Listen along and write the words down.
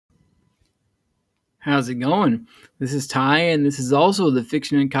How's it going? This is Ty, and this is also the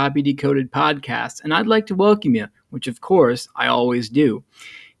Fiction and Copy Decoded podcast, and I'd like to welcome you, which of course I always do.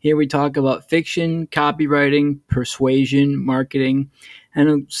 Here we talk about fiction, copywriting, persuasion, marketing,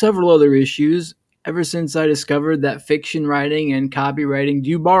 and several other issues ever since I discovered that fiction writing and copywriting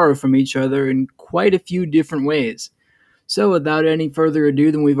do borrow from each other in quite a few different ways. So without any further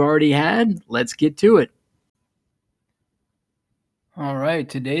ado than we've already had, let's get to it. All right,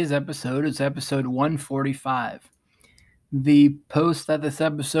 today's episode is episode 145. The post that this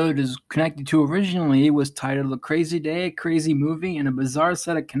episode is connected to originally was titled A Crazy Day, a Crazy Movie, and a Bizarre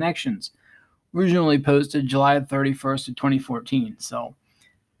Set of Connections. Originally posted July 31st of 2014, so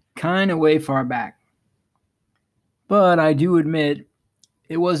kind of way far back. But I do admit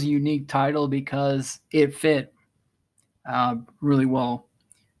it was a unique title because it fit really well.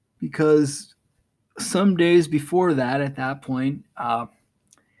 Because some days before that, at that point,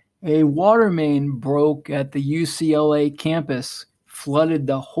 a water main broke at the UCLA campus, flooded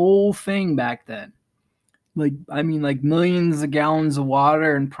the whole thing back then. Like millions of gallons of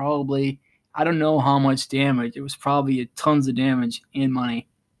water and probably, I don't know how much damage. It was probably tons of damage and money.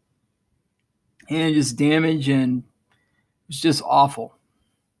 And just damage, and it was just awful.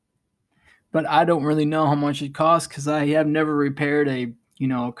 But I don't really know how much it cost because I have never repaired a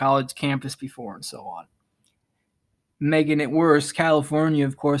college campus before and so on. Making it worse, California,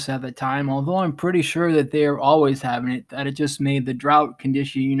 of course, at the time, although I'm pretty sure that they're always having it, that it just made the drought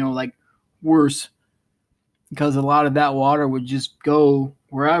condition, worse, because a lot of that water would just go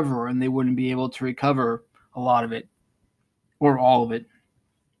wherever and they wouldn't be able to recover a lot of it or all of it.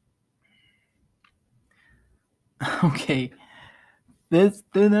 Okay,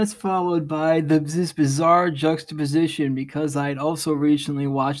 that's followed by this bizarre juxtaposition because I'd also recently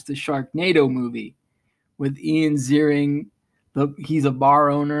watched the Sharknado movie with Ian Ziering. He's a bar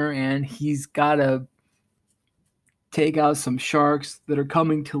owner and he's got to take out some sharks that are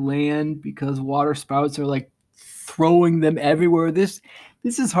coming to land because water spouts are like throwing them everywhere. This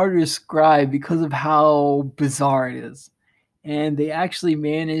is hard to describe because of how bizarre it is. And they actually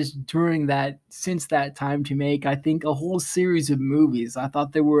managed since that time to make, I think, a whole series of movies. I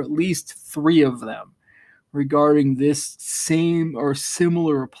thought there were at least 3 of them regarding this same or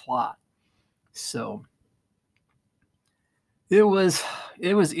similar plot. So it was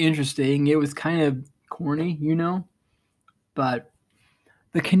interesting. It was kind of corny, but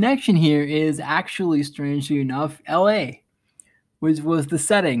the connection here is actually, strangely enough, LA, which was the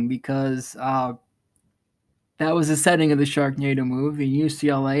setting because that was the setting of the Sharknado movie.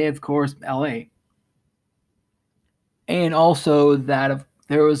 UCLA, of course, LA. And also that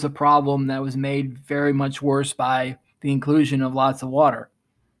there was a problem that was made very much worse by the inclusion of lots of water.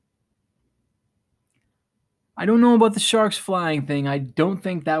 I don't know about the sharks flying thing. I don't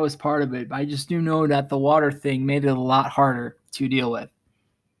think that was part of it. I just do know that the water thing made it a lot harder to deal with.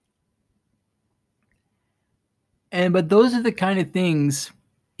 But those are the kind of things,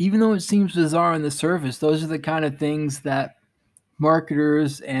 even though it seems bizarre on the surface, those are the kind of things that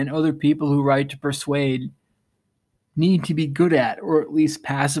marketers and other people who write to persuade need to be good at, or at least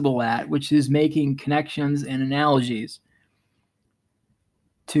passable at, which is making connections and analogies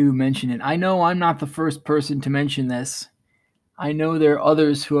to mention it. I know I'm not the first person to mention this. I know there are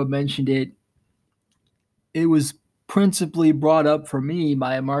others who have mentioned it. It was principally brought up for me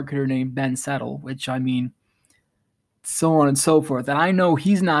by a marketer named Ben Settle, which so on and so forth. And I know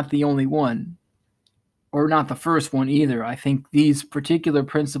he's not the only one, or not the first one either. I think these particular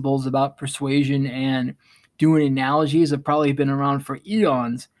principles about persuasion and doing analogies have probably been around for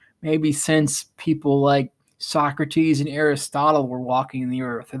eons, maybe since people like Socrates and Aristotle were walking the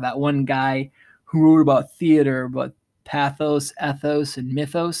earth, or that one guy who wrote about theater, about pathos, ethos, and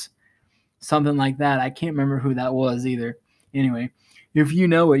mythos, something like that. I can't remember who that was either. Anyway, if you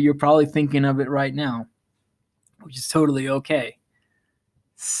know it, you're probably thinking of it right now, which is totally okay.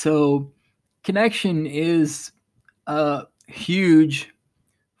 So connection is huge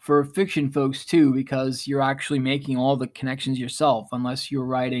for fiction folks too, because you're actually making all the connections yourself, unless you're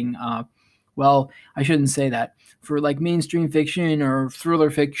writing, I shouldn't say that. For like mainstream fiction or thriller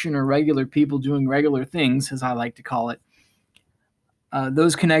fiction or regular people doing regular things, as I like to call it,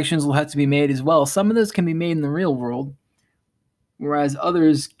 those connections will have to be made as well. Some of those can be made in the real world, whereas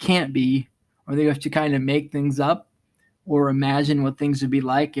others can't be, or they have to kind of make things up or imagine what things would be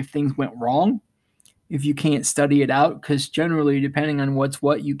like if things went wrong, if you can't study it out, because generally, depending on what's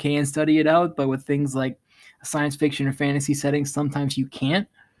what, you can study it out, but with things like science fiction or fantasy settings, sometimes you can't.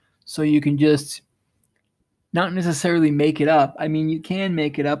 So you can just not necessarily make it up. I mean, you can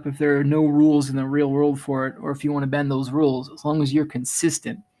make it up if there are no rules in the real world for it, or if you want to bend those rules, as long as you're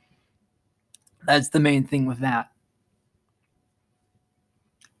consistent. That's the main thing with that.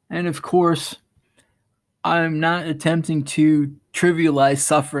 And of course, I'm not attempting to trivialize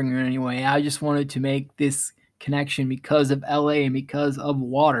suffering in any way. I just wanted to make this connection because of LA and because of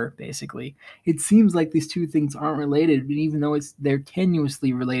water, basically. It seems like these two things aren't related, but even though they're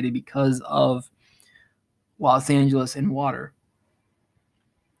tenuously related because of Los Angeles and water.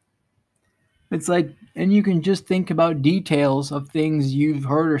 It's like, and you can just think about details of things you've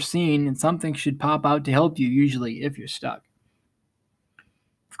heard or seen, and something should pop out to help you, usually, if you're stuck.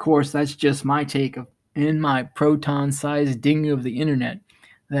 Of course, that's just my take in my proton-sized ding of the internet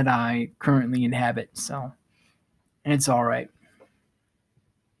that I currently inhabit. So, and it's all right.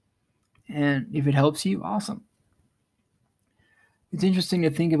 And if it helps you, awesome. It's interesting to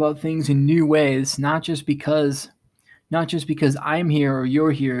think about things in new ways, not just because I'm here or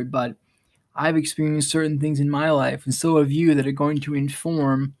you're here, but I've experienced certain things in my life, and so have you, that are going to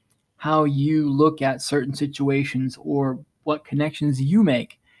inform how you look at certain situations or what connections you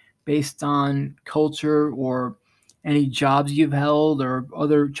make based on culture or any jobs you've held or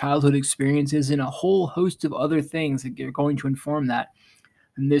other childhood experiences and a whole host of other things that are going to inform that.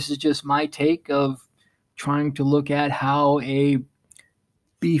 And this is just my take of trying to look at how a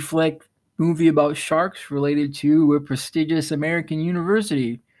B flick movie about sharks related to a prestigious American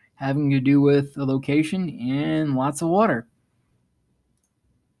university having to do with a location and lots of water.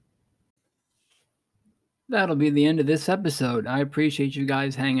 That'll be the end of this episode. I appreciate you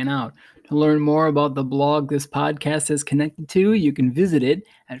guys hanging out. To learn more about the blog this podcast is connected to, you can visit it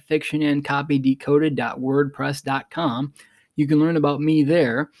at fictionandcopydecoded.wordpress.com. You can learn about me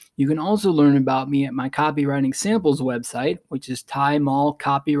there. You can also learn about me at my copywriting samples website, which is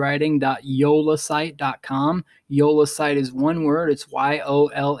tymallcopywriting.yolasite.com. Yolasite is one word. It's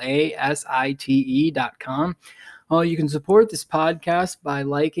YOLASITE.com. You can support this podcast by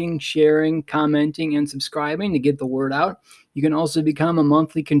liking, sharing, commenting, and subscribing to get the word out. You can also become a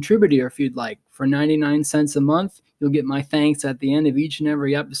monthly contributor if you'd like. For 99 cents a month, you'll get my thanks at the end of each and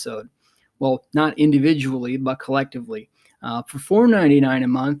every episode. Well, not individually, but collectively. For $4.99 a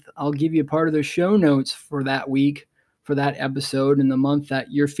month, I'll give you part of the show notes for that week, for that episode, in the month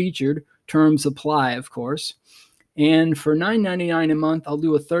that you're featured. Terms apply, of course. And for $9.99 a month, I'll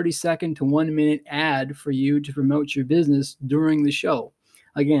do a 30-second to 1-minute ad for you to promote your business during the show.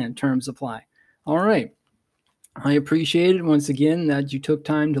 Again, terms apply. All right. I appreciate it once again that you took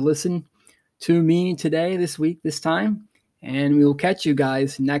time to listen to me today, this week, this time. And we will catch you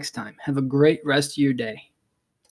guys next time. Have a great rest of your day.